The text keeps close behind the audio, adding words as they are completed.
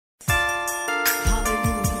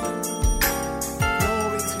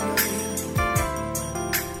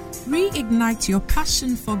reignite your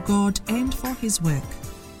passion for God and for His work.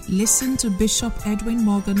 Listen to Bishop Edwin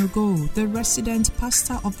Morgan Ogo, the resident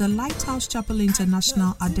pastor of the Lighthouse Chapel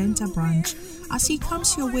International Adenta branch, as he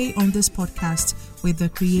comes your way on this podcast with the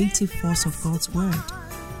creative force of God's Word.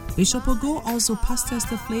 Bishop Ogo also pastors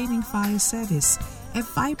the Flaming Fire Service, a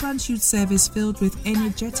vibrant youth service filled with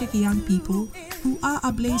energetic young people who are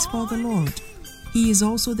ablaze for the Lord. He is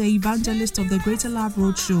also the evangelist of the Greater Love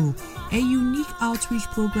Roadshow, a unique outreach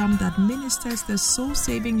program that ministers the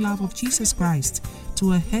soul-saving love of Jesus Christ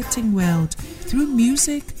to a hurting world through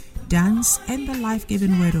music, dance, and the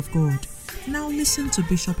life-giving Word of God. Now listen to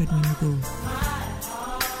Bishop Edwin Ogo.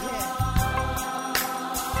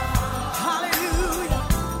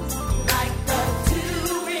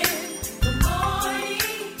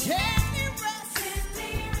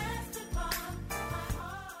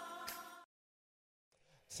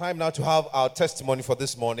 Time now to have our testimony for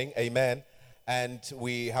this morning. Amen. And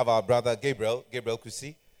we have our brother Gabriel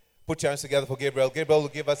Kusi. Put your hands together for Gabriel. Gabriel will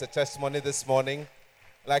give us a testimony this morning.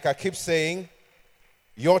 Like I keep saying,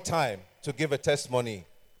 your time to give a testimony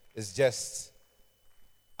is just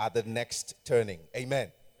at the next turning.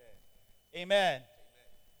 Amen. Amen.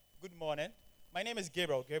 Good morning. My name is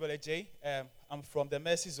Gabriel Ej. I'm from the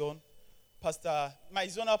Mercy Zone. My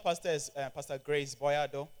zonal pastor is Pastor Grace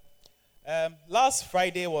Boyado. Last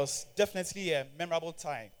Friday was definitely a memorable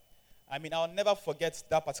time. I mean, I'll never forget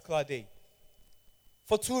that particular day.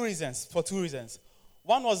 For two reasons.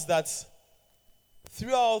 One was that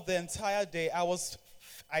throughout the entire day, I was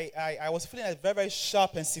feeling a very, very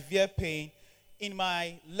sharp and severe pain in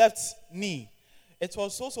my left knee. It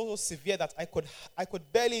was so severe that I could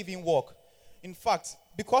barely even walk. In fact,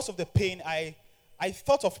 because of the pain, I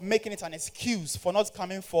thought of making it an excuse for not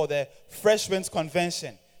coming for the Fresh Winds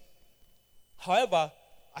Convention. However,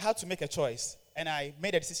 I had to make a choice, and I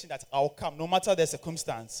made a decision that I'll come no matter the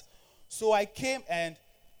circumstance. So I came, and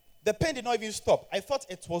the pain did not even stop. I thought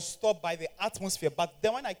it was stopped by the atmosphere, but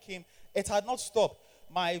then when I came, it had not stopped.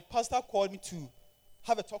 My pastor called me to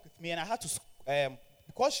have a talk with me, and I had to,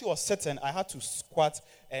 because she was sitting, I had to squat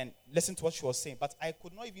and listen to what she was saying, but I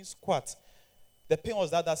could not even squat. The pain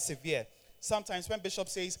was that severe. Sometimes when Bishop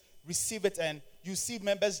says, receive it, and you see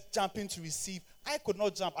members jumping to receive, I could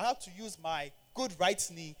not jump. I had to use my good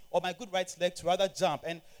right knee or my good right leg to rather jump.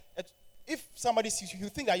 And if somebody sees you, you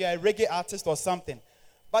think that you're a reggae artist or something.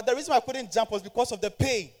 But the reason I couldn't jump was because of the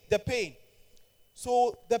pain.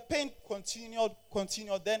 So the pain continued.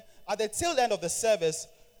 Then at the tail end of the service,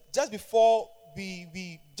 just before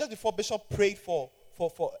Bishop prayed for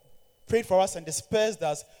us and dispersed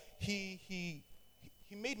us, he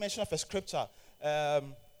made mention of a scripture,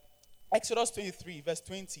 Exodus 23, verse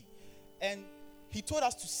 20. And he told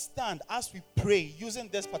us to stand as we pray using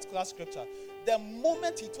this particular scripture. The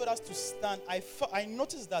moment he told us to stand, I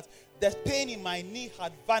noticed that the pain in my knee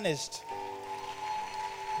had vanished.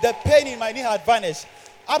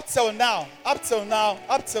 Up till now,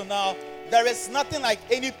 there is nothing like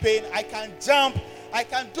any pain. I can jump. I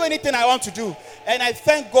can do anything I want to do. And I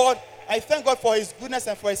thank God for his goodness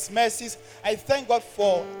and for his mercies. I thank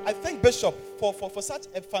Bishop for such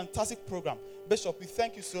a fantastic program. Bishop, we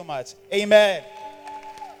thank you so much. Amen.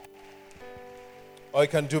 Or you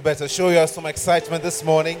can do better. Show you some excitement this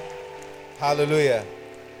morning. Hallelujah.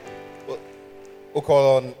 We'll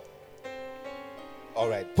call on. All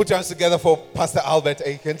right. Put your hands together for Pastor Albert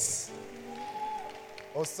Akins.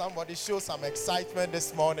 Oh, somebody show some excitement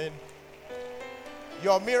this morning.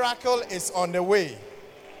 Your miracle is on the way.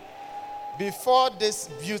 Before this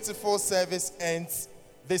beautiful service ends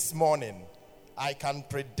this morning, I can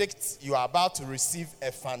predict you are about to receive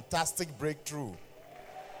a fantastic breakthrough.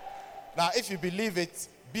 Now, if you believe it,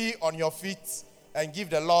 be on your feet and give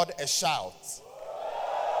the Lord a shout.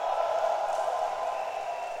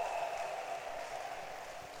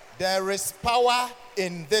 There is power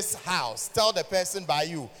in this house. Tell the person by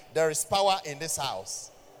you, there is power in this house.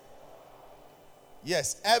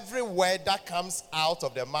 Yes, every word that comes out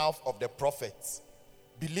of the mouth of the prophet,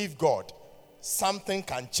 believe God, something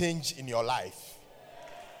can change in your life.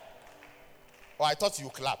 Oh, I thought you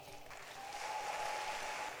clap.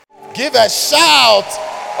 Give a shout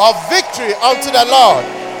of victory unto the Lord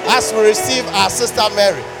as we receive our sister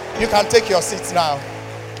Mary. You can take your seats now.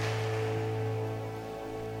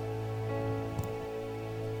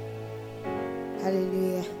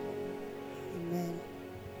 Hallelujah. Amen.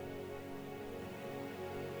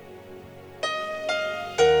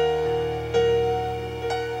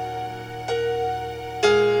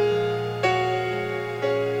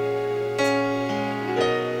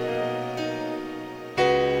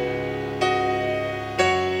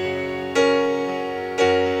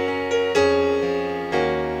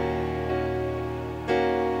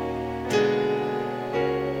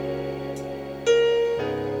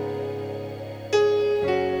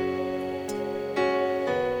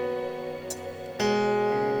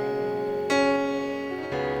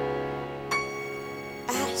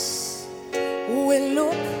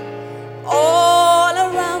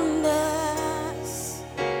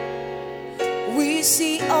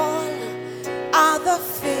 see all other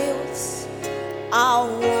fields are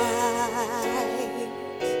white.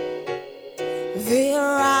 They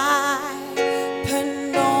ripen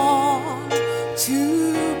on to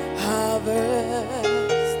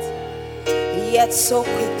harvest, yet so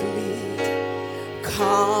quickly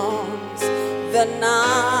comes the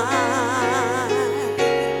night.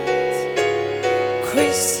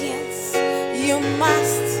 Christians, you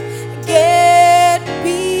must get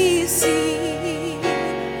busy.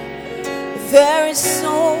 There is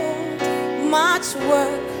so much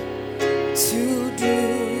work to do.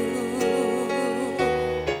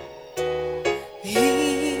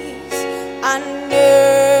 He's an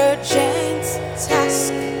urgent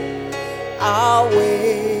task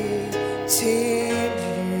awaiting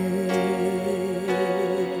you.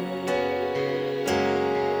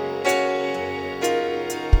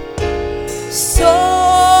 Souls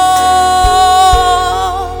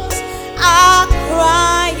are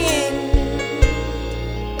crying,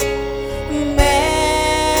 men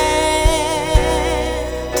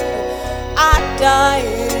are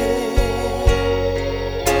dying.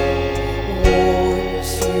 Won't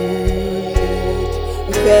you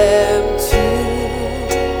lead them to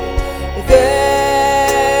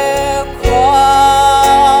their cross?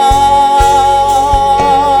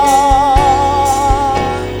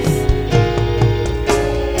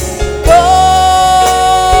 Go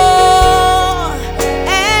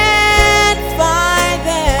and find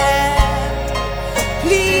them.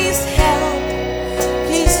 Please help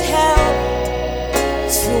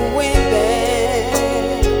to win them.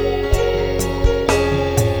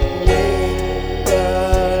 When the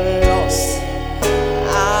lost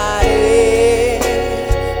are in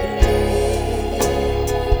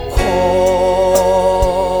cost.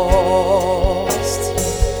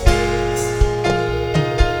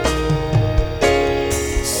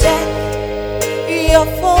 Check your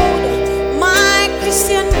phone, my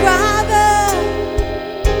Christian brother,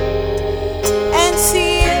 and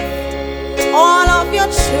see if all of your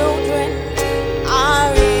children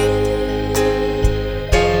are in.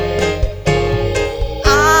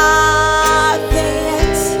 Are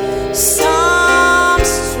there yet some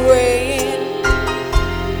straying?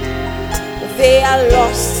 They are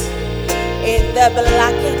lost in the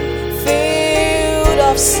blackened field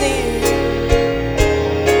of sin.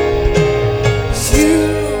 You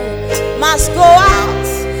must go out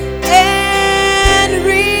and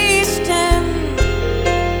reach them.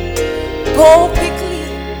 Go quickly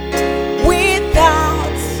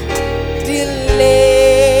without delay.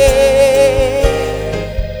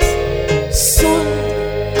 Soon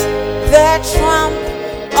the trump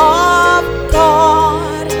of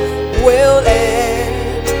God will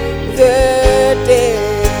end the day.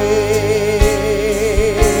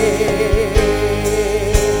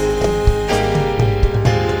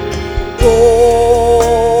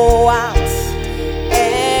 Go out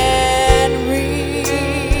and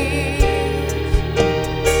lead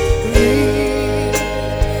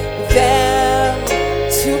them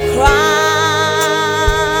to Christ.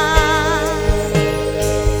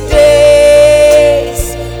 Day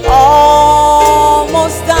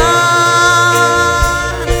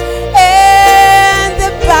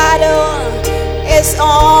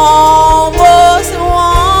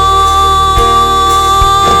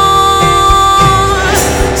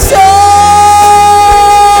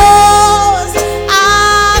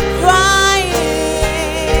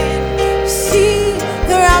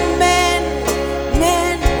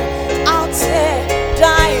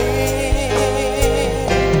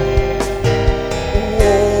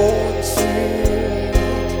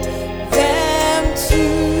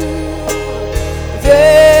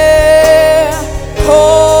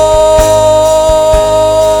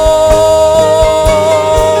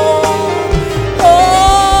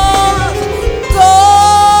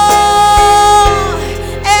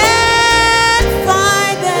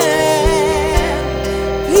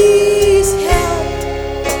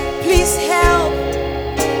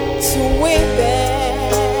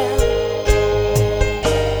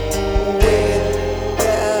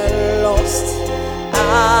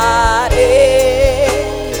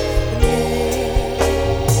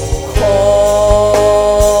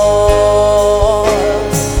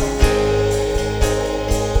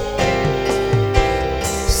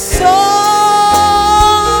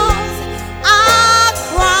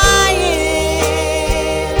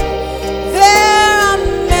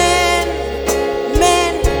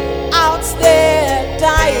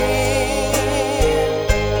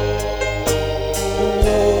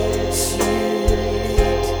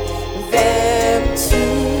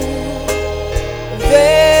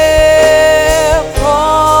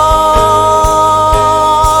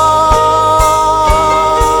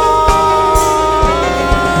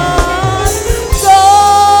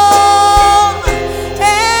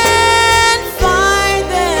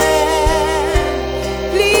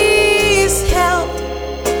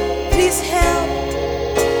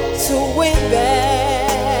to win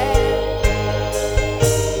them.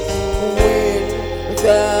 When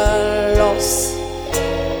the lost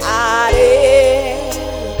are in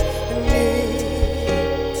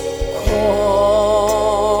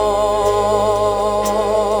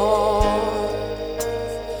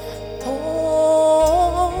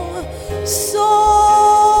oh,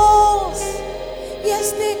 souls, yes,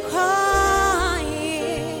 they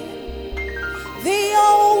crying. They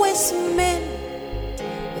always men.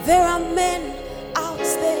 There are men out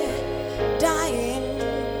there dying.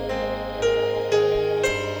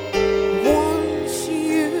 Won't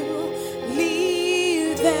you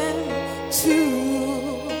leave them to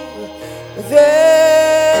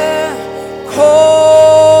their cause?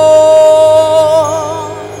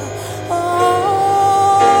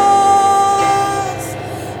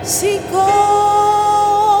 See, go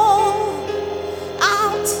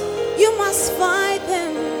out, you must find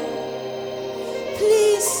them.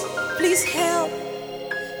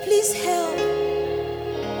 Please help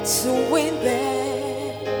to win them.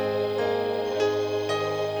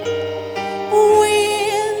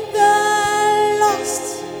 Win the lost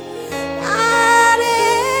are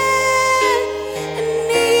in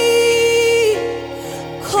need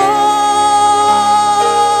cause.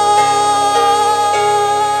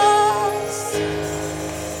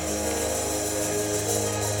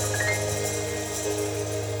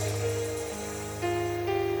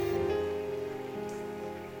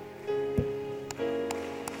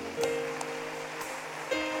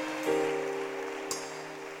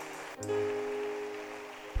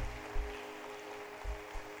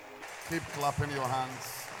 Keep clapping your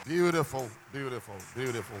hands. Beautiful, beautiful,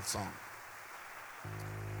 beautiful song.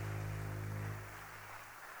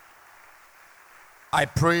 I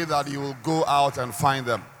pray that you will go out and find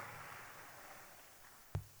them.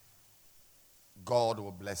 God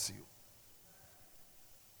will bless you.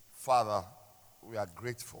 Father, we are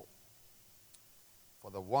grateful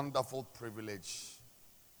for the wonderful privilege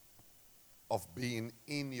of being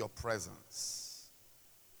in your presence.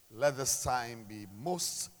 Let this time be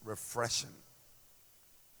most refreshing,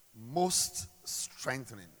 most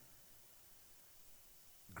strengthening.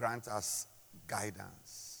 Grant us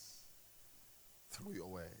guidance through your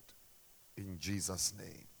word. In Jesus'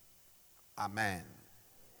 name, amen.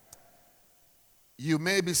 You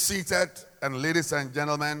may be seated, and ladies and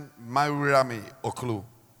gentlemen, Maurami Oklu.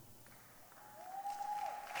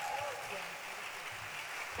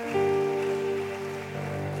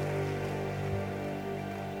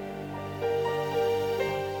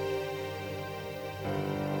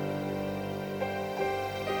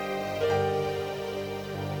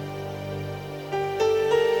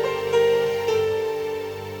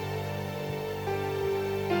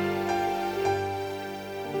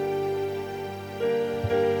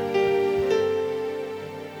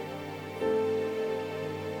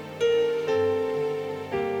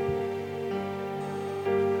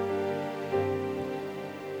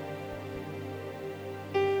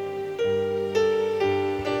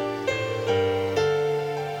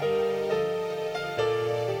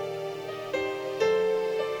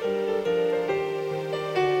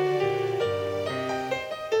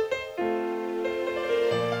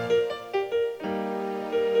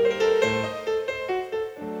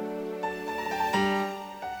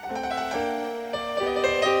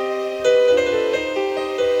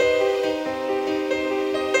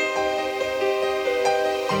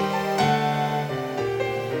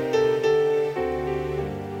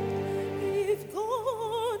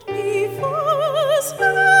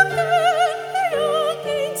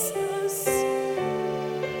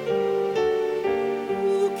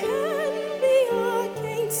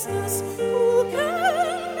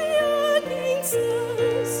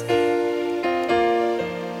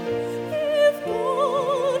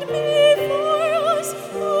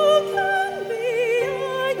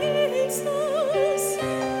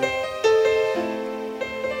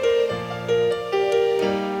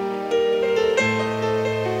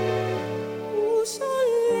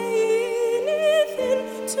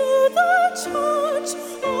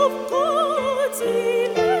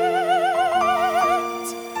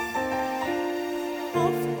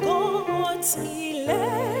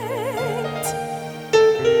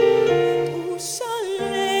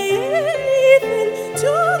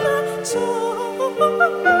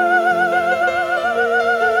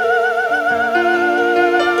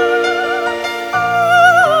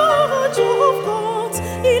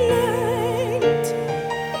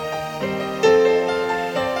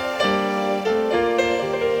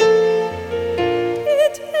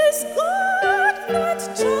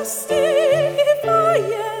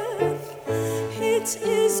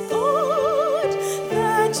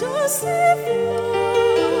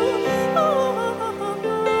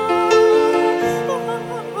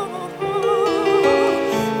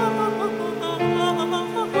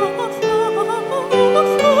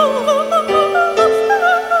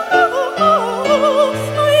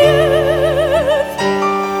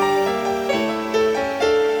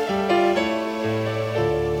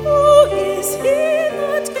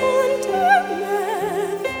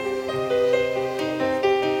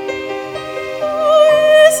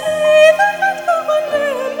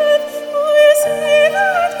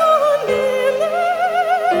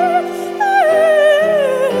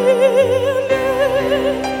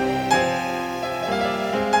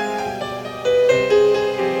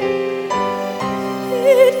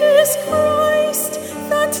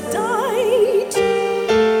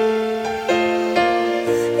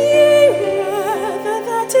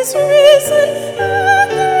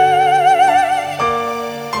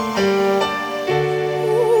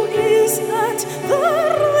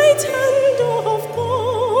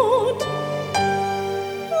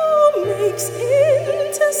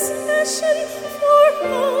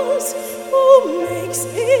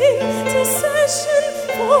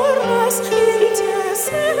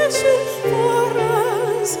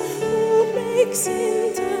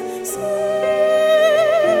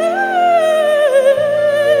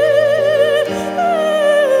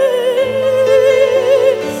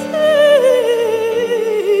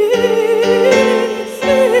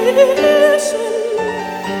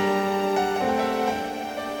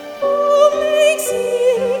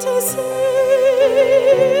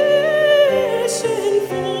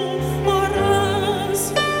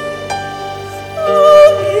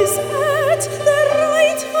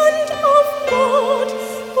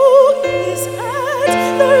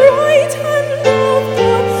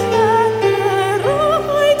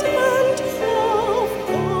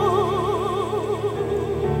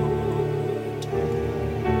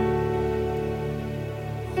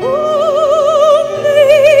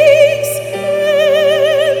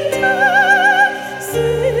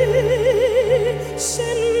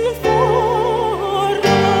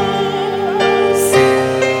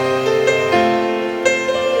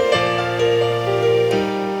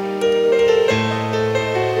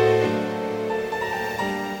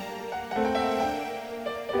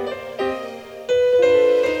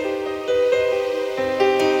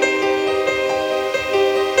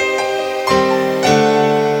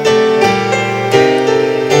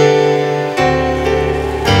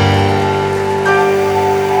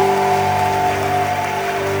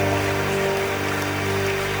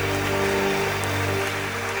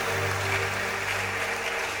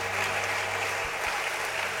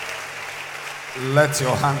 Let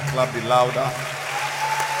your hand clap be louder.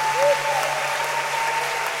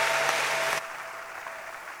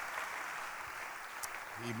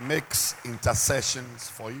 He makes intercessions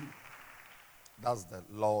for you. That's the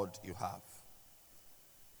Lord you have.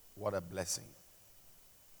 What a blessing.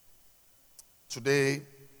 Today,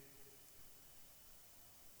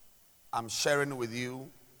 I'm sharing with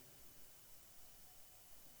you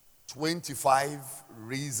 25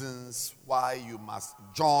 reasons why you must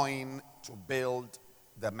join to build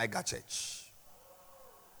the mega church.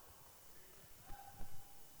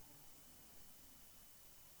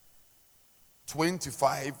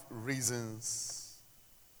 "25 reasons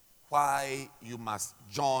why you must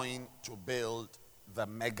join to build the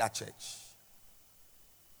mega church."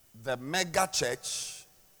 The mega church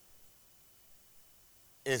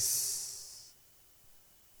is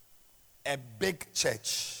a big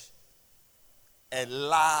church, a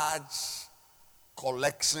large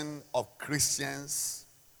collection of Christians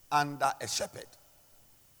under a shepherd,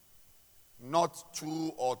 not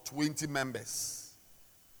 2 or 20 members.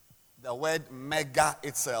 The word mega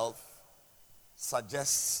itself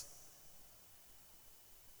suggests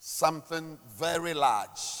something very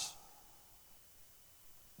large,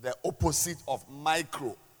 the opposite of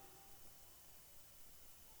micro.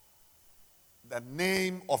 The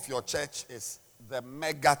name of your church is the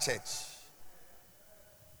mega church.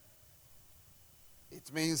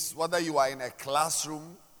 It means whether you are in a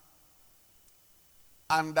classroom,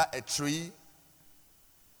 under a tree,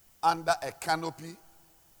 under a canopy,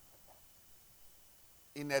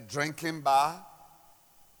 in a drinking bar,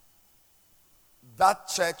 that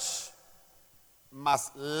church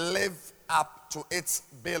must live up to its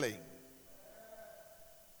billing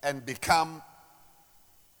and become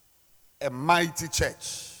a mighty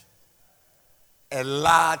church, a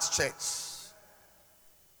large church.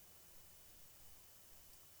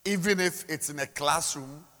 Even if it's in a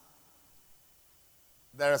classroom,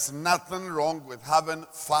 there is nothing wrong with having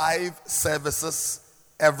 5 services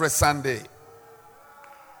every Sunday.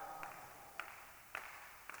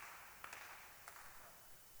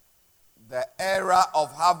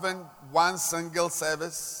 having one single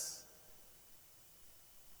service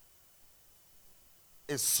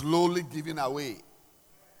is slowly giving away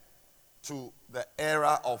to the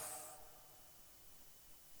era of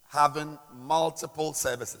having multiple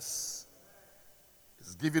services.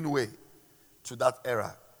 It's giving way to that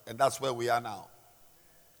era. And that's where we are now.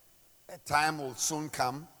 A time will soon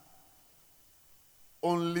come.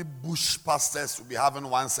 Only bush pastors will be having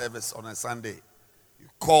one service on a Sunday. You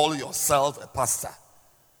call yourself a pastor.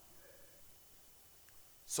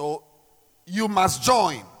 So you must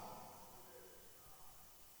join.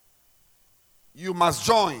 You must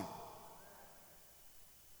join.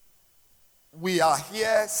 We are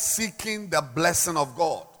here seeking the blessing of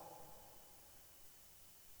God.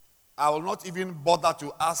 I will not even bother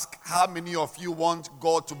to ask how many of you want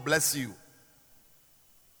God to bless you.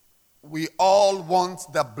 We all want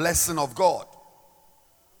the blessing of God.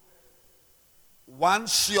 One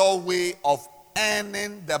sure way of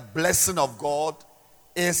earning the blessing of God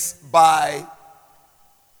is by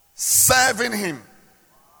serving Him.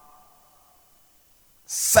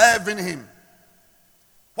 Serving Him.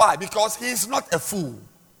 Why? Because He is not a fool.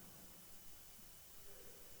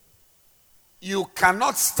 You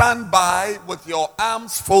cannot stand by with your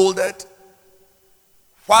arms folded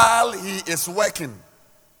while He is working.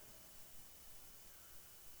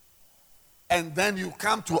 And then you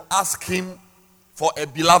come to ask Him for a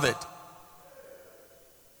beloved.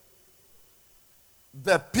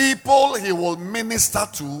 The people He will minister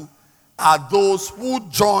to are those who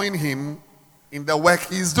join Him in the work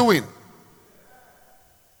He is doing.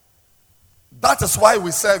 That is why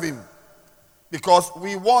we serve Him. Because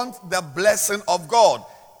we want the blessing of God.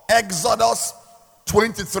 Exodus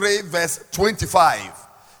 23 verse 25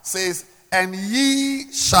 says, "And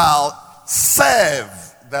ye shall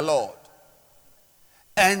serve the Lord.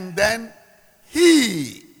 And then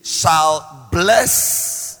He shall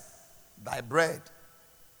bless thy bread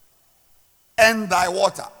and thy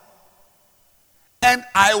water. And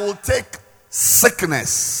I will take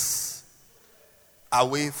sickness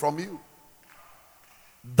away from you."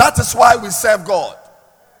 That is why we serve God.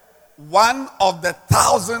 One of the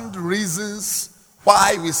 1,000 reasons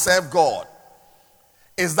why we serve God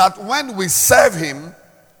is that when we serve Him,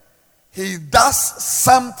 He does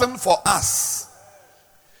something for us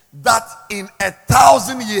that in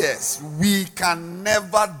 1,000 years we can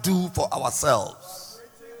never do for ourselves.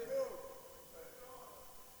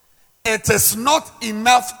 It is not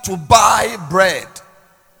enough to buy bread.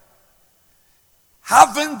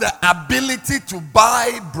 Having the ability to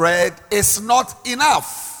buy bread is not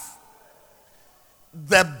enough.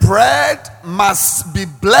 The bread must be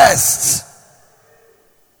blessed.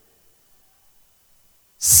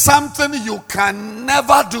 Something you can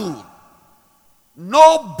never do.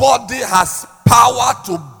 Nobody has power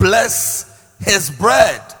to bless his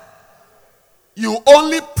bread. You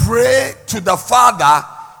only pray to the Father.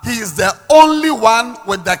 He is the only one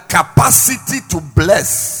with the capacity to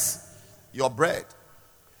bless your bread.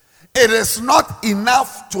 It is not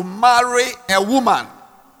enough to marry a woman.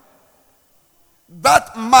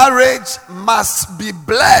 That marriage must be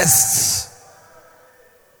blessed.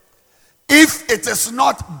 If it is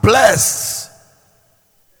not blessed,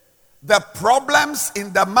 the problems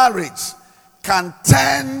in the marriage can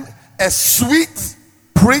turn a sweet,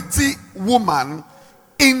 pretty woman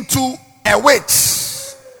into a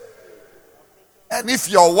witch. And if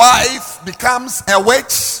your wife becomes a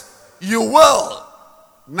witch, you will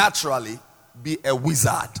naturally be a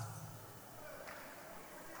wizard.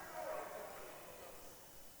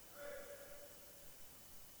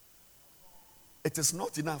 It is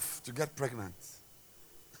not enough to get pregnant.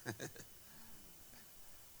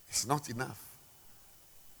 It's not enough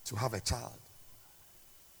to have a child.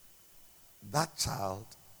 That child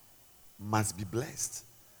must be blessed.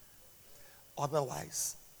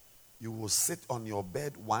 Otherwise, you will sit on your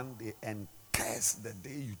bed one day and curse the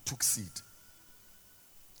day you took seed.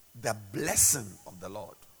 The blessing of the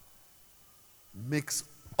Lord makes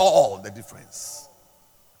all the difference.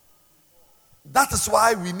 That is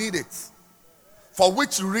why we need it. For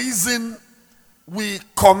which reason we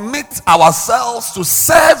commit ourselves to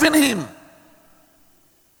serving Him.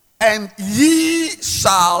 And ye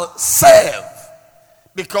shall serve.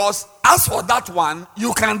 Because as for that one,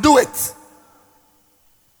 you can do it.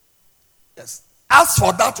 Yes. As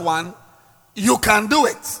for that one, you can do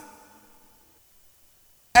it.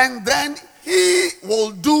 And then He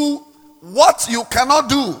will do what you cannot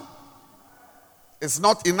do. It's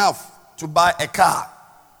not enough to buy a car.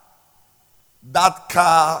 That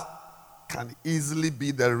car can easily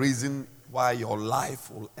be the reason why your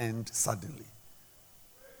life will end suddenly.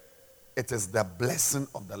 It is the blessing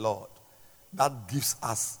of the Lord that gives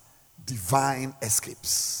us divine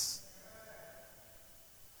escapes.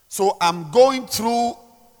 So I'm going through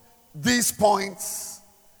these points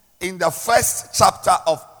in the first chapter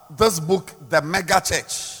of this book, The Mega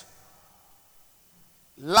Church.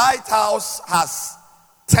 Lighthouse has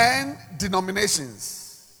 10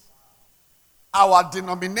 denominations. Our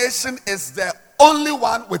denomination is the only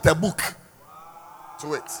one with a book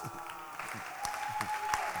to it.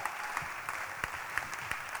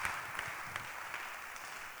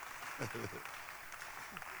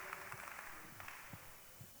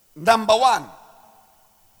 Number one,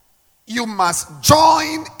 you must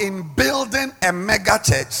join in building a mega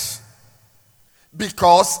church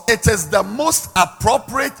because it is the most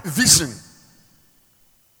appropriate vision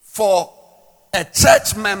for a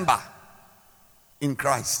church member in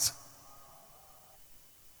Christ.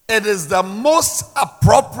 It is the most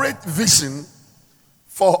appropriate vision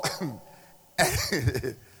for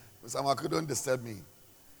someone couldn't disturb me.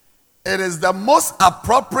 It is the most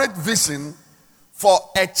appropriate vision for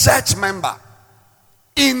a church member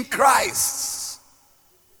in Christ.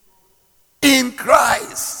 In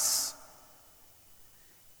Christ.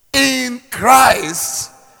 In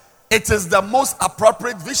Christ. It is the most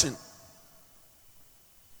appropriate vision.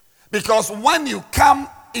 Because when you come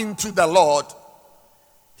into the Lord,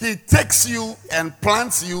 He takes you and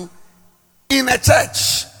plants you in a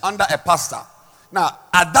church under a pastor. Now,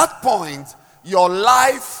 at that point, your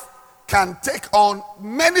life can take on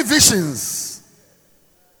many visions.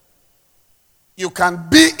 You can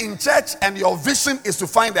be in church and your vision is to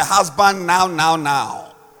find a husband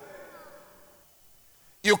now.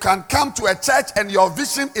 You can come to a church and your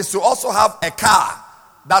vision is to also have a car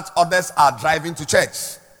that others are driving to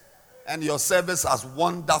church. And your service has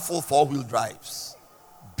wonderful 4-wheel drives.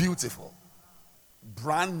 Beautiful.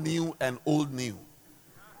 Brand new and old new.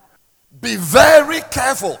 Be very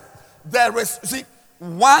careful.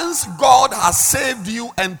 Once God has saved you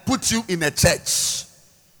and put you in a church,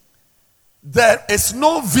 there is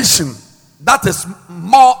no vision that is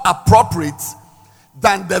more appropriate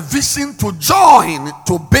than the vision to join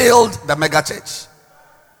to build the mega church.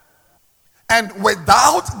 And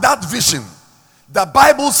without that vision, the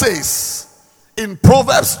Bible says in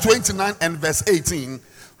Proverbs 29 and verse 18,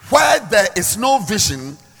 where there is no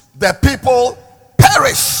vision, the people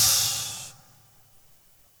perish.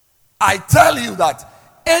 I tell you that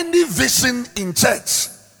any vision in church,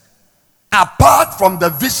 apart from the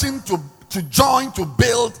vision to join to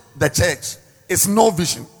build the church, is no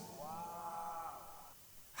vision.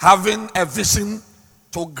 Having a vision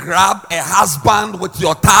to grab a husband with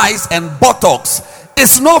your thighs and buttocks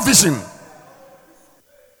is no vision.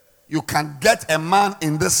 You can get a man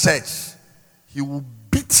in this church, he will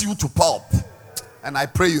beat you to pulp. And I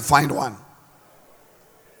pray you find one.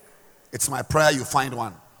 It's my prayer you find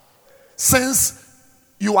one. Since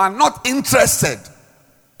you are not interested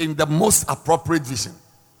in the most appropriate vision.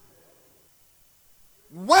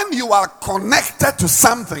 When you are connected to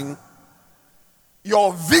something,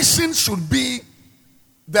 your vision should be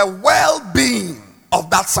the well-being of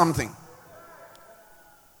that something.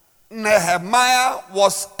 Nehemiah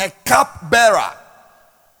was a cupbearer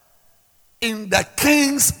in the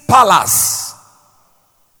king's palace.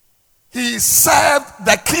 He served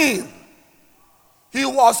the king. He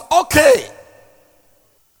was okay.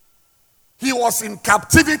 He was in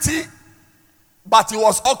captivity, but he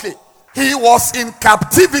was okay. He was in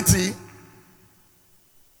captivity,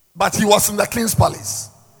 but he was in the king's palace.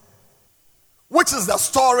 Which is the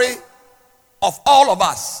story of all of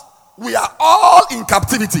us. We are all in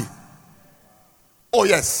captivity. Oh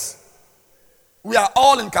yes. We are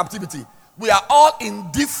all in captivity. We are all in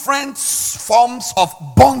different forms of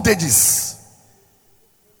bondages.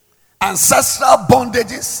 Ancestral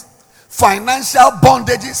bondages, financial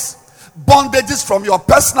bondages, bondages from your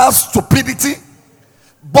personal stupidity,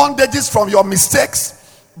 bondages from your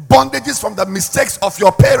mistakes, bondages from the mistakes of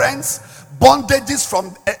your parents, bondages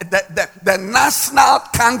from the national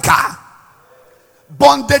canker,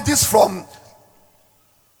 bondages from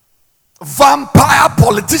vampire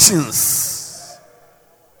politicians.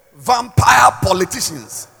 Vampire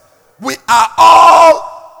politicians. We are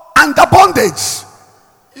all under bondage.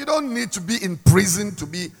 You don't need to be in prison to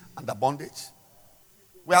be under bondage.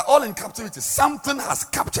 We are all in captivity. Something has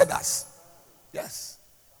captured us. Yes.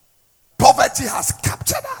 Poverty has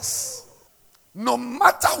captured us. No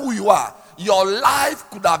matter who you are, your life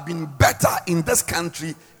could have been better in this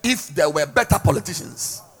country if there were better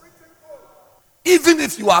politicians. Even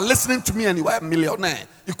if you are listening to me and you are a millionaire,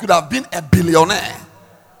 you could have been a billionaire.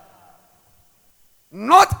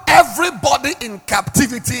 Not everybody in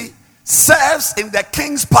captivity serves in the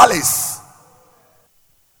king's palace.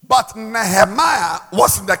 But Nehemiah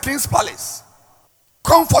was in the king's palace,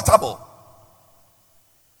 comfortable.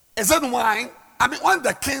 Is it wine? I mean, when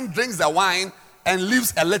the king drinks the wine and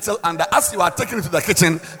leaves a little under, as you are taking it to the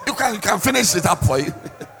kitchen, you can finish it up for you.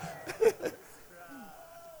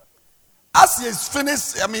 As he is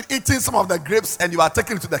finished, eating some of the grapes and you are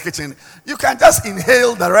taking it to the kitchen, you can just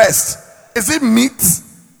inhale the rest. Is it meat?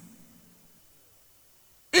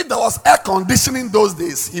 If there was air conditioning those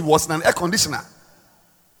days, he was in an air conditioner.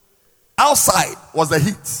 Outside was the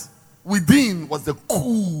heat. Within was the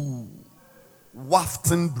cool,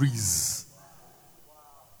 wafting breeze.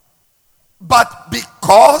 But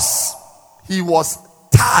because he was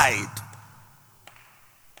tied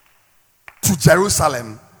to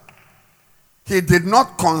Jerusalem, he did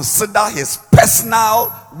not consider his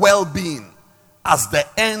personal well-being as the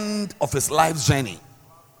end of his life's journey.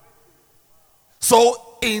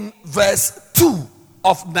 So in verse 2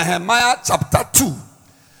 of Nehemiah chapter 2,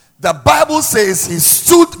 the Bible says he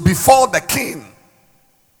stood before the king,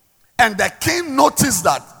 and the king noticed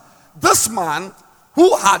that this man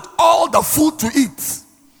who had all the food to eat,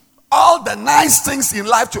 all the nice things in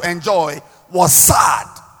life to enjoy, was sad.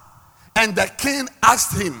 And the king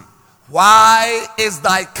asked him, "Why is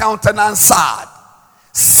thy countenance sad,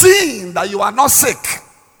 seeing that you are not sick?"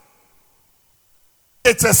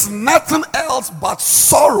 It is nothing else but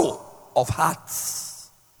sorrow of heart.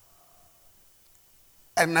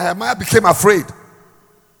 And Nehemiah became afraid.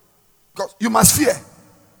 Because you must fear.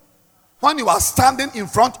 When you are standing in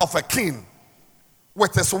front of a king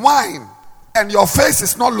with his wine and your face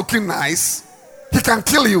is not looking nice, he can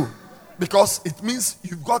kill you. Because it means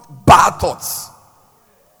you've got bad thoughts.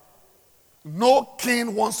 No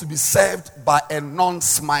king wants to be served by a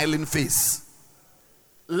non-smiling face,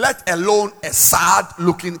 let alone a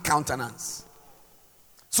sad-looking countenance.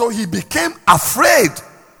 So he became afraid.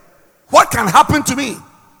 What can happen to me?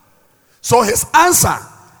 So his answer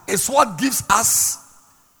is what gives us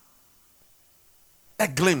a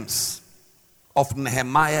glimpse of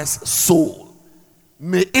Nehemiah's soul.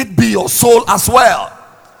 May it be your soul as well.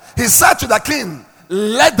 He said to the king,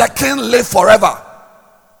 "Let the king live forever."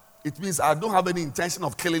 It means I don't have any intention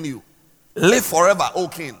of killing you. Live forever, O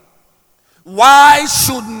king. Why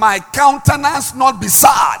should my countenance not be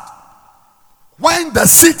sad when the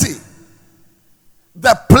city,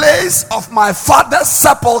 the place of my father's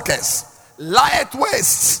sepulchres, lieth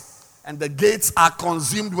waste and the gates are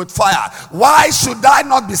consumed with fire? Why should I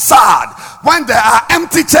not be sad when there are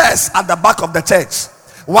empty chairs at the back of the church?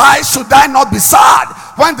 Why should I not be sad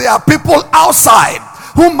when there are people outside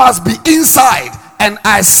who must be inside, and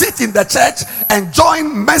I sit in the church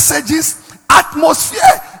enjoying messages,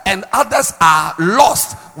 atmosphere, and others are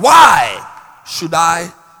lost? Why should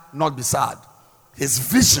I not be sad? His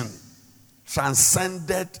vision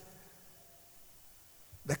transcended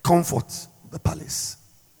the comfort of the palace.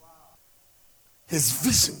 His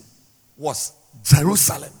vision was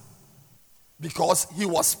Jerusalem, because he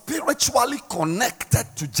was spiritually connected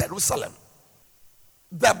to Jerusalem.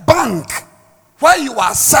 The bank where you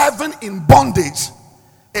are serving in bondage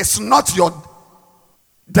is not your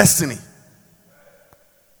destiny.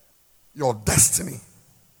 Your destiny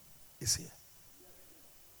is here.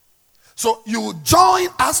 So you join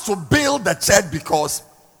us to build the church, because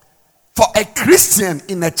for a Christian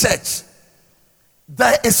in a church,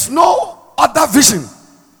 there is no other vision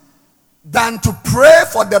than to pray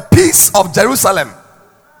for the peace of Jerusalem.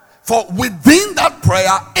 For within that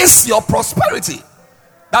prayer is your prosperity.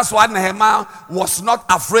 That's why Nehemiah was not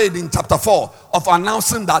afraid in chapter 4 of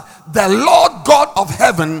announcing that the Lord God of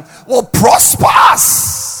heaven will prosper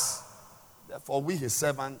us. Therefore, we his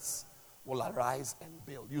servants will arise and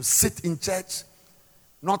build. You sit in church,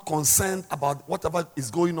 not concerned about whatever is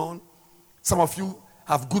going on. Some of you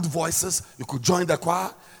have good voices. You could join the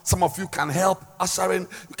choir. Some of you can help ushering.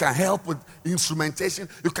 You can help with instrumentation.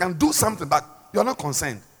 You can do something, but you're not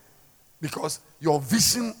concerned, because your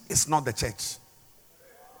vision is not the church.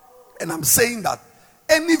 And I'm saying that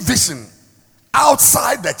any vision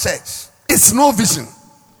outside the church is no vision.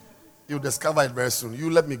 You'll discover it very soon. You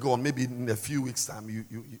let me go on. Maybe in a few weeks' time,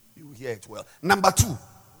 you hear it well. Number 2,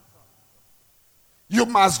 you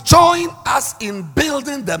must join us in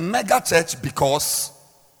building the mega church, because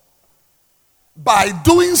by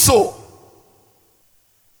doing so,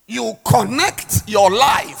 you connect your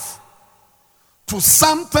life to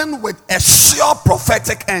something with a sure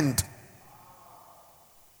prophetic end.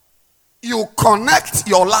 You connect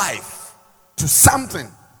your life to something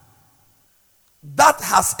that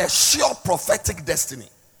has a sure prophetic destiny.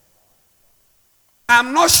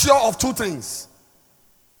 I'm not sure of 2 things.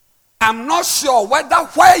 I'm not sure whether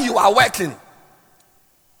where you are working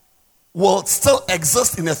will still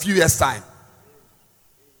exist in a few years' time.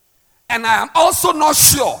 And I am also not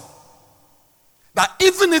sure that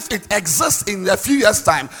even if it exists in a few years'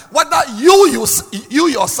 time, whether you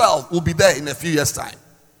yourself will be there in a few years' time.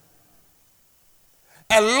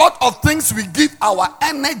 A lot of things we give our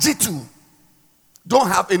energy to don't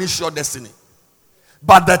have any sure destiny.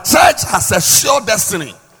 But the church has a sure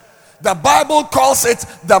destiny. The Bible calls it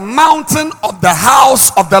the mountain of the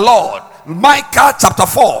house of the Lord. Micah chapter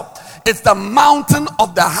 4. It's the mountain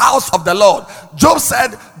of the house of the Lord. Job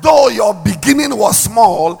said, though your beginning was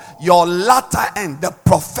small, your latter end, the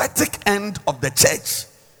prophetic end of the church,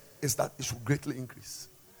 is that it should greatly increase.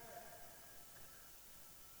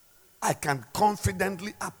 I can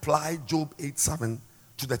confidently apply Job 8:7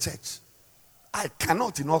 to the church. I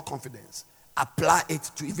cannot, in all confidence, apply it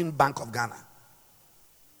to even Bank of Ghana.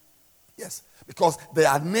 Yes, because there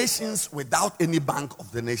are nations without any bank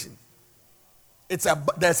of the nation.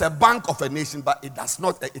 There's a bank of a nation, but it does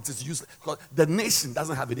not. It is useless because the nation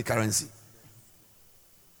doesn't have any currency.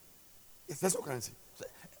 Yes, there's no currency.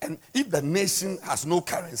 And if the nation has no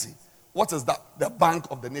currency, what is that? The bank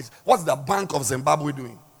of the nation. What's the Bank of Zimbabwe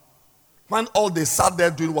doing? When all they sat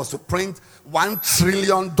there doing was to print $1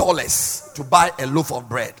 trillion to buy a loaf of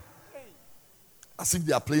bread, as if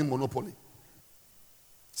they are playing Monopoly.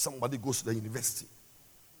 Somebody goes to the university,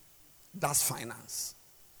 does finance,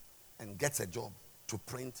 and gets a job to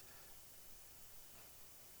print.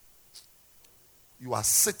 You are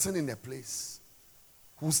sitting in a place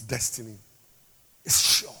whose destiny is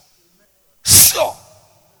sure. Sure.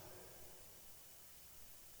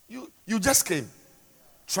 You just came.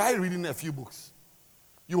 Try reading a few books.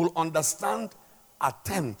 You will understand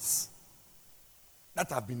attempts that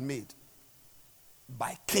have been made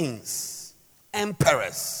by kings,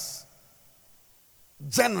 emperors,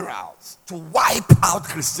 generals to wipe out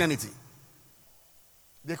Christianity.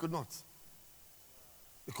 They could not.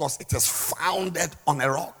 Because it is founded on a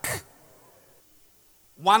rock.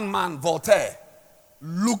 One man, Voltaire,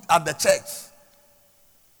 looked at the church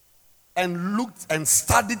and looked and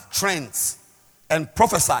studied trends and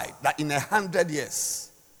prophesied that in 100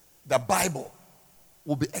 years, the Bible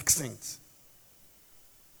will be extinct.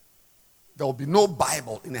 There will be no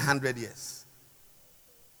Bible in 100 years.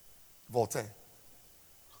 Voltaire.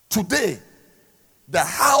 Today, the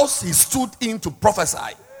house he stood in to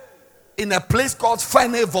prophesy in a place called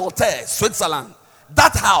Ferney-Voltaire, Switzerland,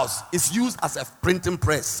 that house is used as a printing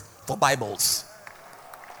press for Bibles.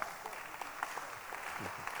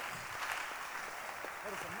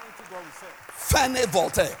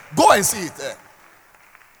 Ferney-Voltaire. Go and see it there.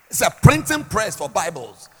 It's a printing press for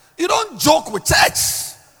Bibles. You don't joke with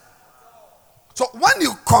church. So when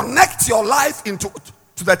you connect your life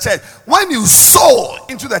to the church, when you sow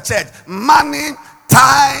into the church, money,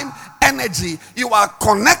 time, energy, you are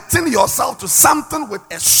connecting yourself to something with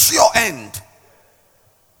a sure end.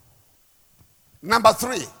 Number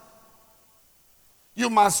 3, you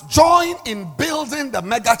must join in building the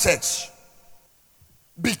mega church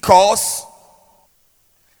because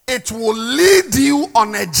it will lead you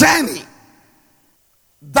on a journey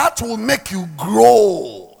that will make you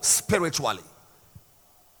grow spiritually.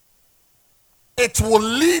 It will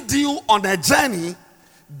lead you on a journey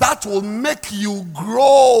that will make you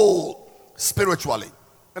grow spiritually.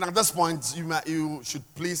 And at this point, you should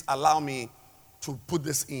please allow me to put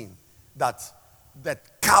this in, that the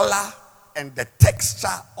color and the texture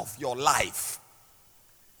of your life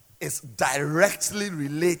is directly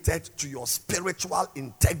related to your spiritual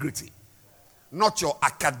integrity, not your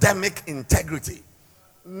academic integrity,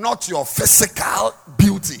 not your physical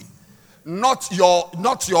beauty, not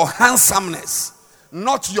your handsomeness,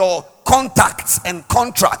 not your contacts and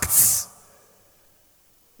contracts.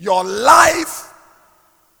 Your life,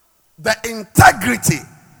 the integrity,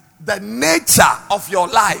 the nature of your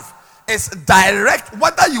life is direct.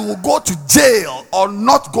 Whether you will go to jail or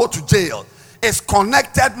not go to jail is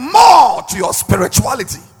connected more to your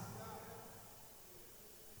spirituality.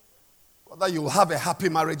 Whether you will have a happy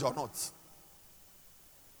marriage or not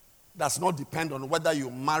does not depend on whether you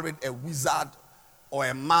married a wizard or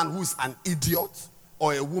a man who is an idiot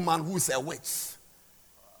or a woman who is a witch.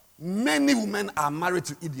 Many women are married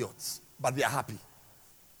to idiots, but they are happy.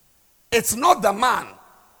 It's not the man,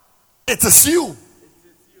 it is you.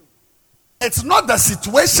 It's not the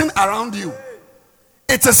situation around you,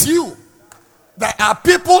 it is you. There are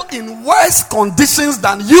people in worse conditions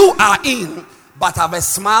than you are in, but have a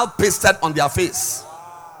smile pasted on their face.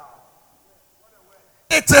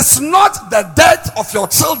 It is not the death of your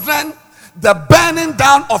children, the burning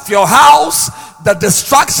down of your house, the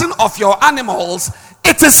destruction of your animals.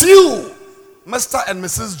 It is you. Mr. and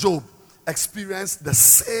Mrs. Job experienced the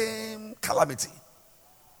same calamity.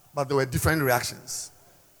 But there were different reactions.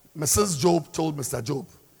 Mrs. Job told Mr. Job,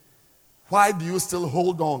 why do you still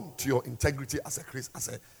hold on to your integrity as a Christ, as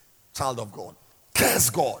a child of God? Curse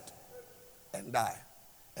God and die.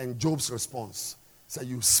 And Job's response said,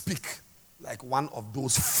 you speak like one of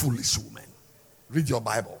those foolish women. Read your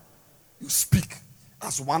Bible. You speak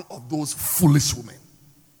as one of those foolish women.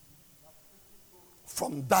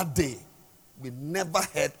 From that day, we never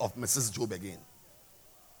heard of Mrs. Job again.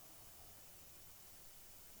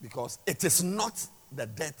 Because it is not the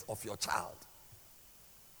death of your child.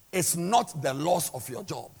 It's not the loss of your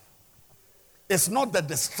job. It's not the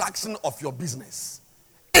destruction of your business.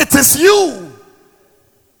 It is you.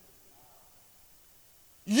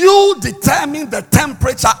 You determine the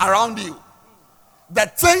temperature around you. The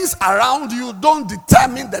things around you don't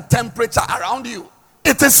determine the temperature around you.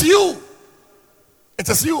 It is you. It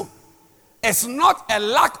is you. It's not a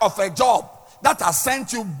lack of a job that has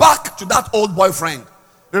sent you back to that old boyfriend.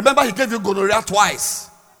 Remember, he gave you gonorrhea twice.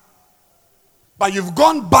 But you've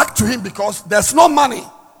gone back to him because there's no money.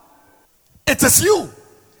 It is you.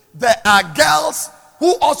 There are girls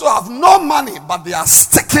who also have no money, but they are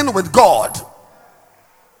sticking with God.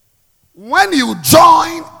 When you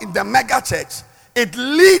join in the mega church, it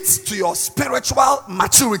leads to your spiritual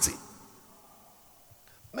maturity.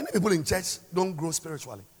 Many people in church don't grow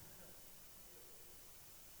spiritually.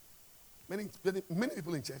 Many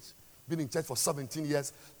people in church, been in church for 17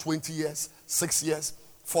 years, 20 years, 6 years,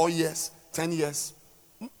 4 years, 10 years.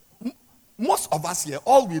 Most of us here,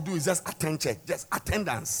 all we do is just attend church, just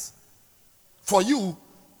attendance. For you,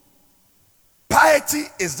 piety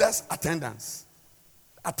is just attendance.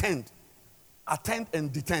 Attend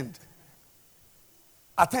and detend.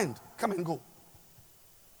 Attend, come and go.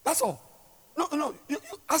 That's all. No. You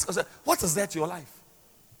ask yourself, what is there to your life?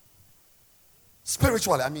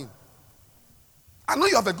 Spiritually, I mean. I know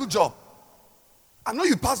you have a good job. I know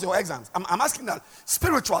you passed your exams. I'm asking that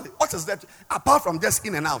spiritually, what is that apart from just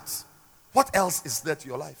in and out? What else is there to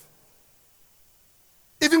your life?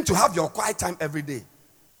 Even to have your quiet time every day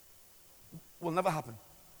will never happen.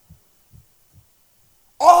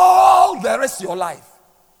 All the rest of your life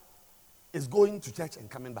is going to church and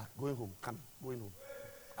coming back, going home, going home.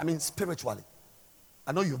 I mean spiritually.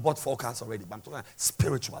 I know you've bought 4 cars already, but I'm talking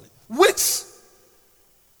spiritually. Which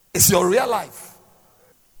is your real life?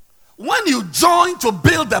 When you join to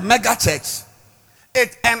build the mega church,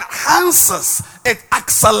 it enhances, it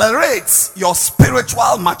accelerates your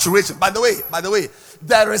spiritual maturation. By the way,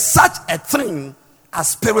 there is such a thing as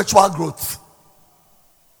spiritual growth.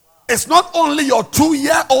 It's not only your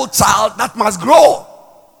 2-year-old child that must grow.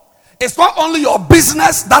 It's not only your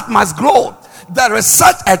business that must grow. There is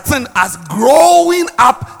such a thing as growing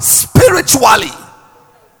up spiritually.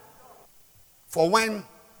 For when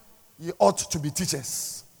you ought to be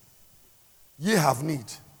teachers, ye have need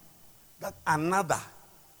that another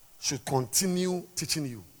should continue teaching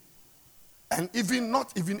you. And even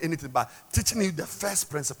not even anything, but teaching you the first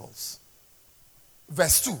principles.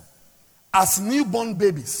 Verse 2. As newborn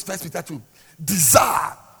babies, 1 Peter 2,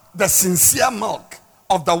 desire the sincere milk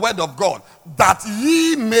of the word of God, that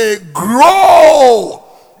ye may grow.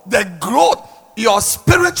 The growth, your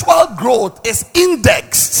spiritual growth is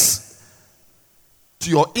indexed to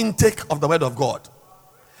your intake of the word of God.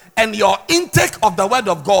 And your intake of the word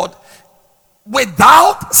of God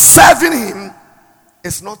without serving him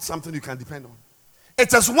is not something you can depend on.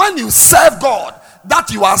 It is when you serve God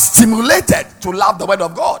that you are stimulated to love the word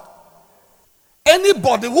of God.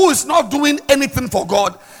 Anybody who is not doing anything for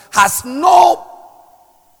God has no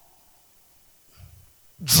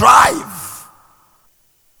drive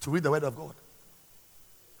to read the word of God.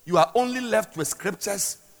 You are only left with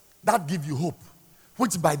scriptures that give you hope,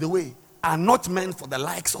 which, by the way, are not meant for the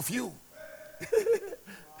likes of you.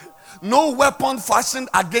 No weapon fashioned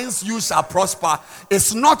against you shall prosper.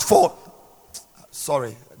 It's not for...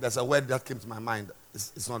 Sorry, there's a word that came to my mind.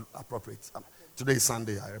 It's not appropriate. Today is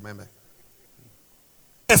Sunday, I remember.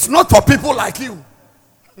 It's not for people like you.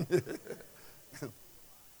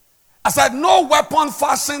 I said, no weapon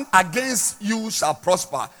fashioned against you shall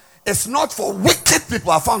prosper. It's not for wicked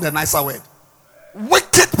people. I found a nicer word.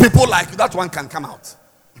 Wicked people like you, that one can come out.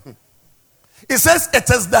 It says it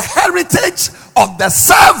is the heritage of the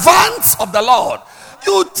servants of the Lord.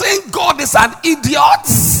 You think God is an idiot?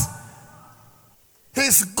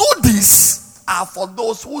 His goodies are for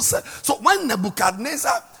those who serve. So when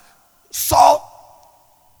Nebuchadnezzar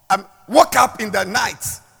woke up in the night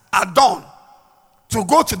at dawn to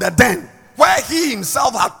go to the den where he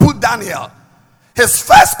himself had put Daniel, his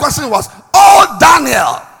first question was, "Oh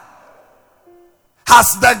Daniel,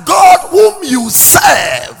 has the God whom you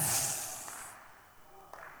serve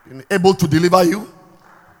been able to deliver you?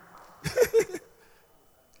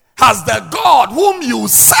 Has the God whom you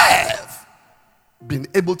serve been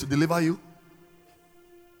able to deliver you?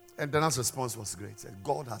 And Daniel's response was great. He said,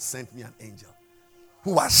 God has sent me an angel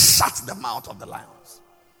who has shut the mouth of the lions.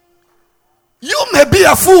 You may be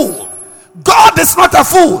a fool. God is not a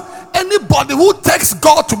fool. Anybody who takes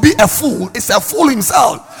God to be a fool is a fool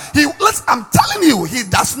himself. I'm telling you, he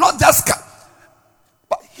does not just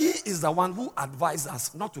but he is the one who advised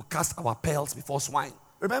us not to cast our pearls before swine.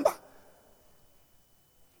 Remember?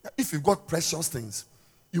 If you've got precious things,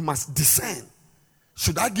 you must discern.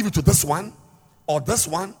 Should I give it to this one, or this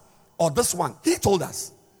one, or this one? He told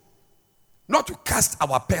us not to cast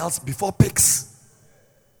our pearls before pigs.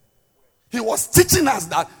 He was teaching us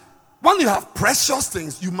that when you have precious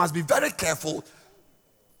things, you must be very careful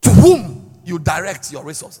to whom you direct your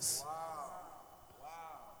resources.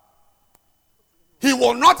 He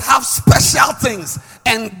will not have special things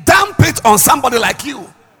and dump it on somebody like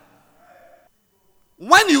you.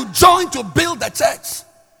 When you join to build the church,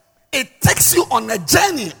 it takes you on a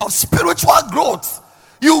journey of spiritual growth.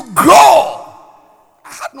 You grow. I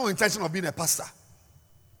had no intention of being a pastor.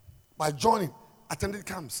 By joining, attending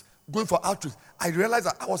camps, going for outreach, I realized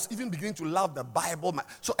that I was even beginning to love the Bible.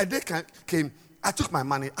 So a day came, I took my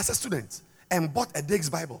money as a student and bought a Dake's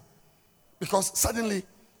Bible. Because suddenly,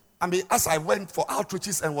 as I went for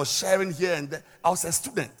outreaches and was sharing here and there, I was a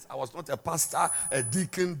student. I was not a pastor, a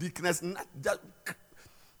deacon, deaconess,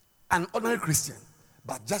 an ordinary Christian,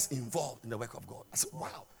 but just involved in the work of God. I said,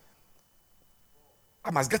 wow,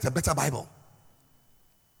 I must get a better Bible.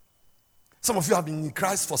 Some of you have been in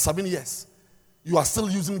Christ for 7 years. You are still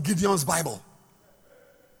using Gideon's Bible.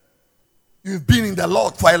 You've been in the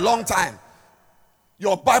Lord for a long time.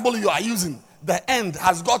 Your Bible you are using, the end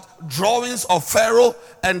has got drawings of Pharaoh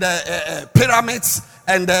and pyramids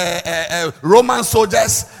and Roman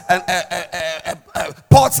soldiers and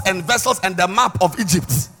pots and vessels and the map of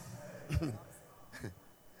Egypt.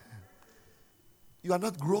 You are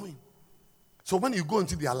not growing. So when you go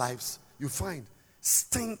into their lives, you find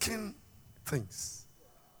stinking things.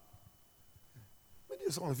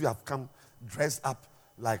 Maybe some of you have come dressed up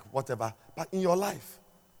like whatever, but in your life,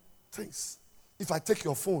 things. If I take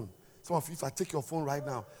your phone, some of you, if I take your phone right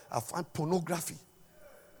now, I find pornography.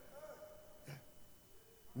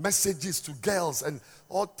 Messages to girls and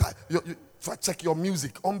all type. If I check your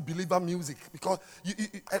music, unbeliever music, because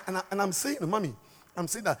and I'm saying, mommy, I'm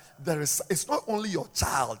saying that it's not only your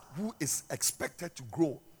child who is expected to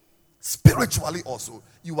grow. Spiritually also,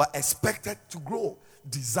 you are expected to grow.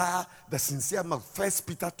 Desire the sincere mouth. 1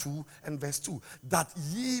 Peter 2 and verse 2. That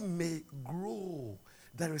ye may grow.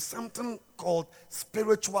 There is something called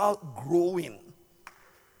spiritual growing.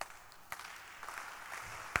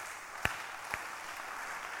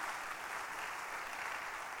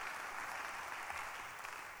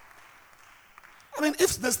 I mean,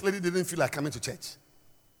 if this lady didn't feel like coming to church,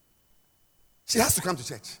 she has to come to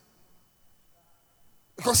church.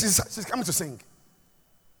 Because she's coming to sing.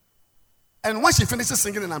 And when she finishes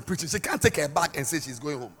singing and I'm preaching, she can't take her bag and say she's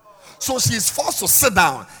going home. So she is forced to sit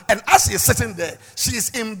down. And as she is sitting there, she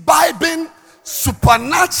is imbibing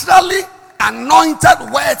supernaturally anointed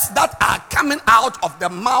words that are coming out of the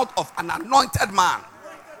mouth of an anointed man.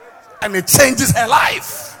 And it changes her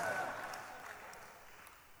life.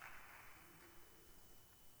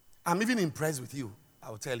 I'm even impressed with you.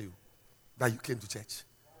 I will tell you that you came to church.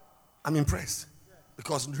 I'm impressed.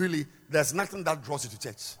 Because really, there's nothing that draws you to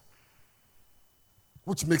church.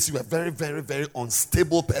 Which makes you a very, very, very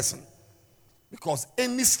unstable person. Because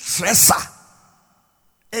any stressor,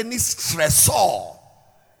 any stressor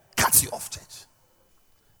cuts you off church.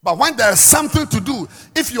 But when there is something to do,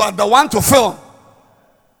 if you are the one to film,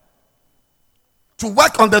 to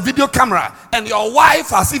work on the video camera, and your wife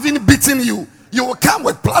has even beaten you, you will come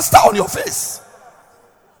with plaster on your face.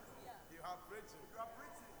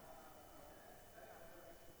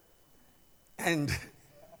 And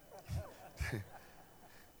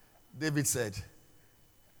David said,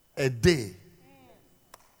 a day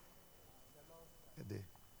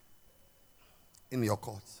in your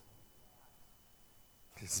court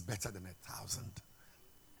is better than 1,000.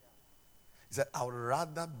 He said, I would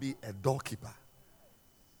rather be a doorkeeper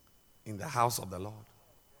in the house of the Lord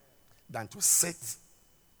than to sit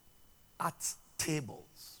at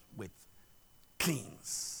tables with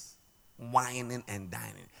kings, wining and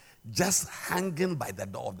dining, just hanging by the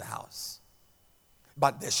door of the house.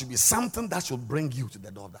 But there should be something that should bring you to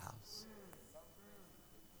the door of the house.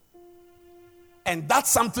 And that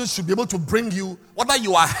something should be able to bring you, whether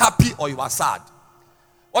you are happy or you are sad,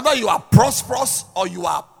 whether you are prosperous or you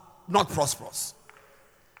are not prosperous.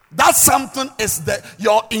 That something is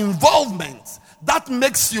your involvement that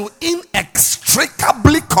makes you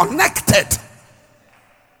inextricably connected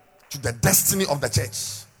to the destiny of the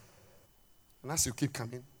church. And as you keep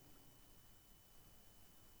coming,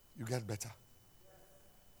 you get better.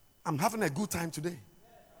 I'm having a good time today.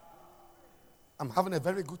 I'm having a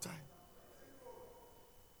very good time.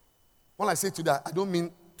 When I say today, I don't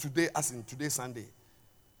mean today as in today Sunday.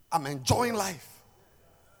 I'm enjoying life.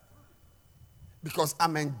 Because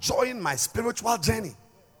I'm enjoying my spiritual journey.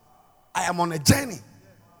 I am on a journey.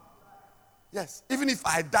 Yes. Even if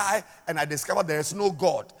I die and I discover there is no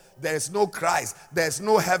God, there is no Christ, there is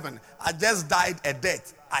no heaven, I just died a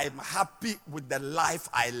death, I am happy with the life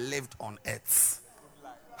I lived on earth.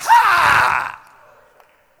 Ha!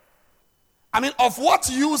 I mean, of what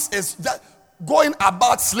use is that going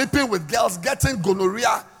about sleeping with girls, getting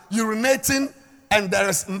gonorrhea, urinating, and there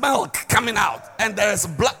is milk coming out, and there is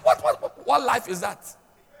blood. What life is that?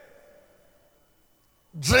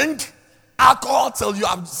 Drink alcohol till you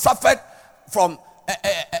have suffered from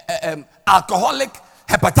alcoholic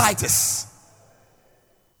hepatitis.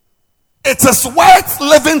 It is worth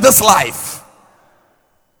living this life.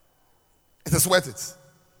 It is worth it.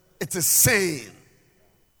 It is sane.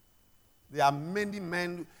 There are many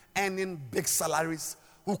men earning big salaries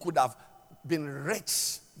who could have been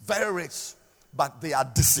rich, very rich, but they are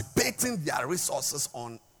dissipating their resources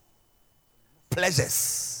on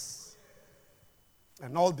pleasures.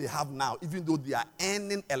 And all they have now, even though they are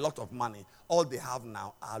earning a lot of money, all they have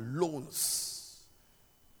now are loans.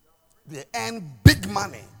 They earn big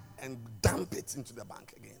money and dump it into the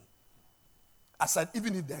bank again. I said,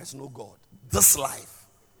 even if there is no God, this life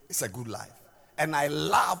is a good life. And I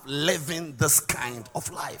love living this kind of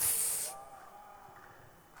life.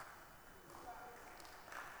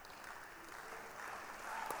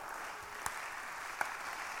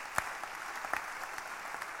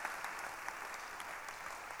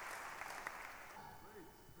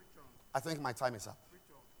 I think my time is up.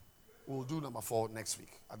 We'll do number 4 next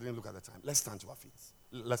week. I didn't look at the time. Let's stand to our feet.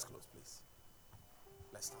 Let's close, please.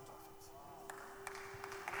 Let's stand to our feet.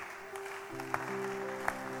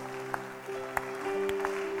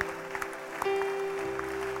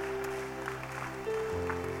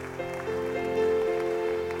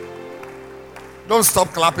 Don't stop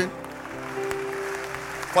clapping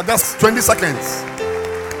for just 20 seconds.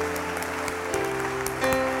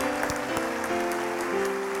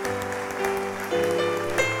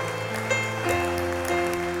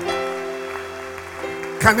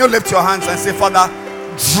 Can you lift your hands and say, Father,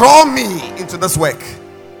 draw me into this work.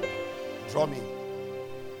 Draw me.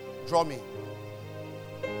 Draw me.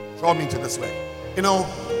 Draw me into this work. You know,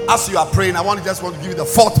 as you are praying, I want to give you the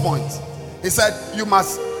 4th point. He said,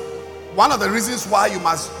 one of the reasons why you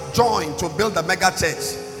must join to build the mega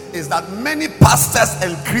church is that many pastors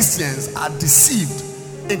and Christians are deceived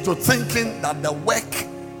into thinking that the work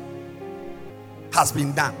has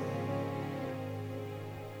been done.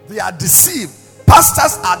 They are deceived.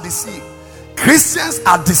 Pastors are deceived. Christians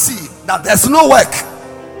are deceived that there's no work.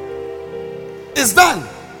 It's done.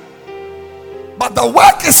 But the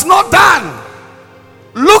work is not done.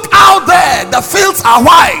 Look out there. The fields are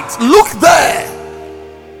white. Look there.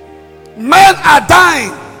 Men are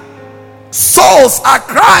dying. Souls are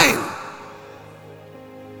crying.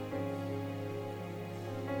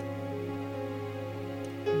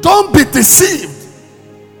 Don't be deceived.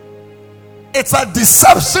 It's a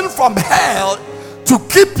deception from hell to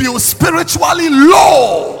keep you spiritually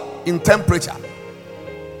low in temperature.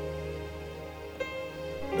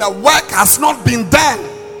 The work has not been done.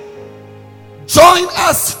 Join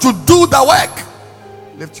us to do the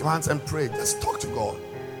work. Lift your hands and pray. Just talk to God.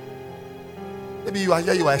 Maybe you are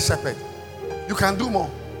here, you are a shepherd. You can do more.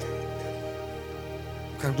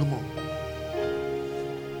 You can do more.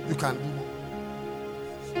 You can do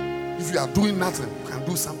more. If you are doing nothing, you can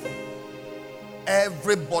do something.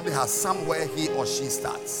 Everybody has somewhere he or she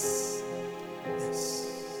starts. Yes.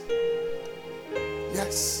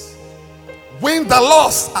 Yes. Win the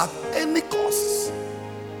loss at any cost.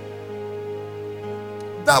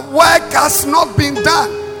 The work has not been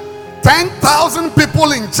done. 10,000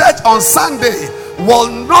 people in church on Sunday will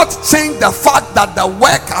not change the fact that the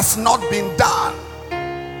work has not been done.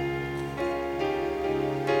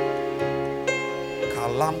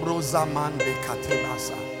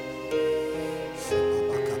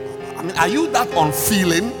 I mean, are you that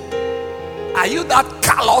unfeeling? Are you that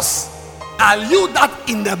callous? Are you that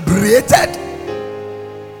inebriated?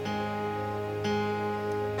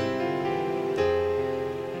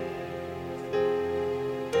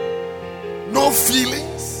 No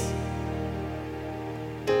feelings?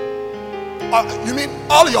 You mean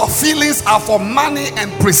all your feelings are for money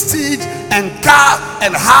and prestige and car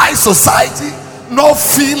and high society, no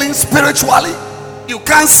feeling spiritually, you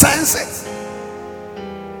can't sense it.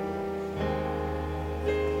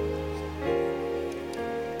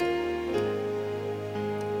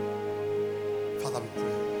 Father, we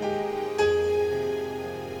pray.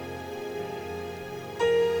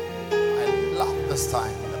 I love this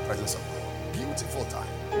time in the presence of God. Beautiful time.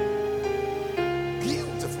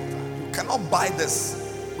 Beautiful time. You cannot buy this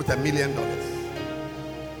with $1 million.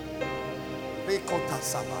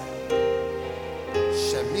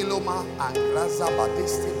 Shemiloma and Graza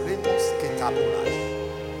Badisti Remos Ketabulash.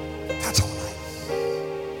 Touch our lives.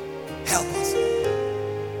 Help us, Lord.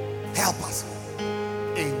 Help us,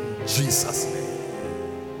 Lord. In Jesus' name.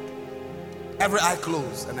 Every eye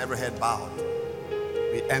closed and every head bowed.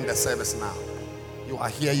 We end the service now. You are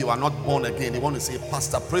here, you are not born again. You want to say,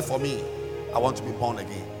 Pastor, pray for me. I want to be born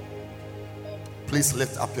again. Please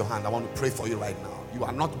lift up your hand. I want to pray for you right now. You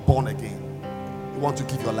are not born again. You want to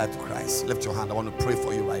give your life to Christ. Lift your hand. I want to pray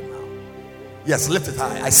for you right now. Yes, lift it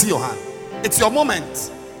high. I see your hand. It's your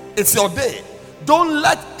moment. It's your day. Don't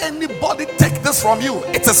let anybody take this from you.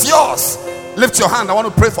 It is yours. Lift your hand. I want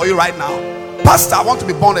to pray for you right now. Pastor, I want to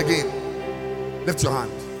be born again. Lift your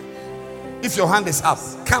hand. If your hand is up,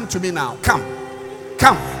 come to me now. Come.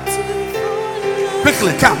 Come.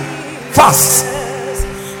 Quickly come. Fast.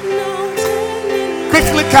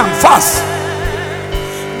 Quickly come. Fast.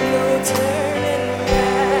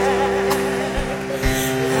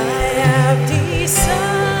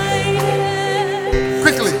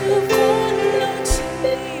 Quickly.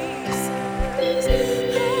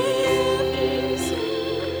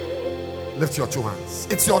 Lift your two hands.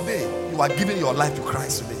 It's your day. You are giving your life to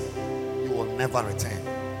Christ today. You will never return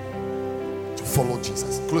to follow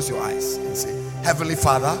Jesus. Close your eyes and say, Heavenly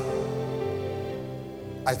Father,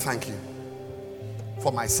 I thank you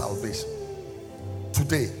for my salvation.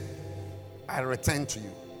 Today, I return to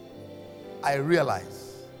you. I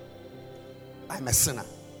realize I'm a sinner.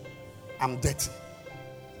 I'm dirty.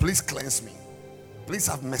 Please cleanse me. Please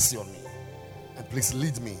have mercy on me. And please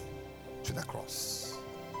lead me to the cross.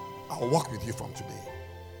 I'll walk with you from today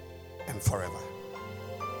and forever.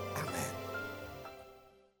 Amen.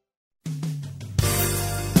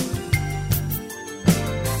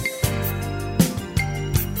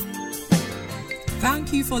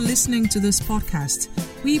 Thank you for listening to this podcast.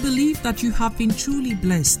 We believe that you have been truly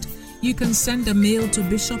blessed. You can send a mail to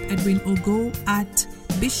Bishop Edwin Ogo at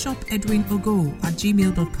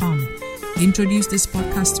bishopedwinogo@gmail.com. Introduce this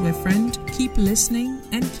podcast to a friend, keep listening,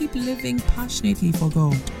 and keep living passionately for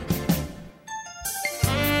God.